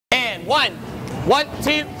1. 1,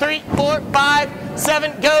 2, 3, 4, 5,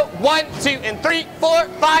 7, go. 1, 2, and 3, 4,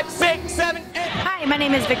 5, 6, 7, 8. Hi, my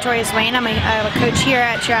name is Victoria Swain. I'm a coach here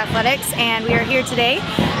at Cheer Athletics, and we are here today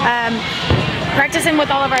practicing with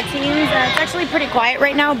all of our teams. It's actually pretty quiet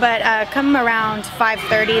right now, but come around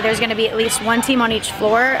 5:30, there's going to be at least one team on each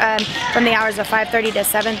floor from the hours of 5:30 to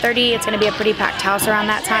 7:30. It's going to be a pretty packed house around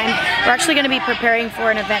that time. We're actually going to be preparing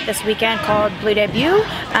for an event this weekend called Blue Debut.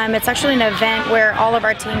 It's actually an event where all of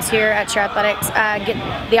our teams here at Cheer Athletics get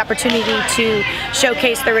the opportunity to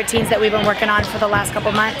showcase the routines that we've been working on for the last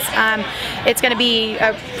couple months. It's going to be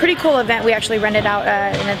a pretty cool event. We actually rented out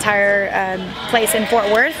an entire place in Fort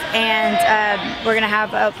Worth, and we're going to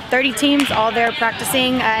have 30 teams all there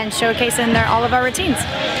practicing and showcasing all of our routines.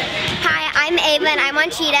 Hi, I'm Ava and I'm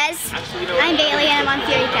on Cheetahs. I'm Bailey and I'm on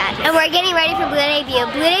Fury Cat. And we're getting ready for Blue Debut.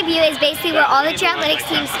 Blue Debut is basically where all the Cheer Athletics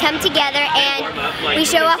teams come together and we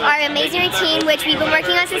show off our amazing routine, which we've been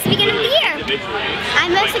working on since the beginning of the year.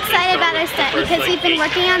 I'm most excited about our stunt because we've been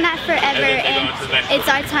working on that forever and it's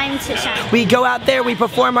our time to shine. We go out there, we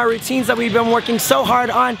perform our routines that we've been working so hard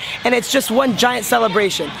on, and it's just one giant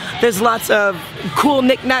celebration. There's lots of cool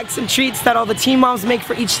knickknacks and treats that all the team moms make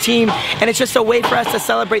for each team, and it's just a way for us to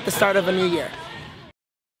celebrate the start of a new year.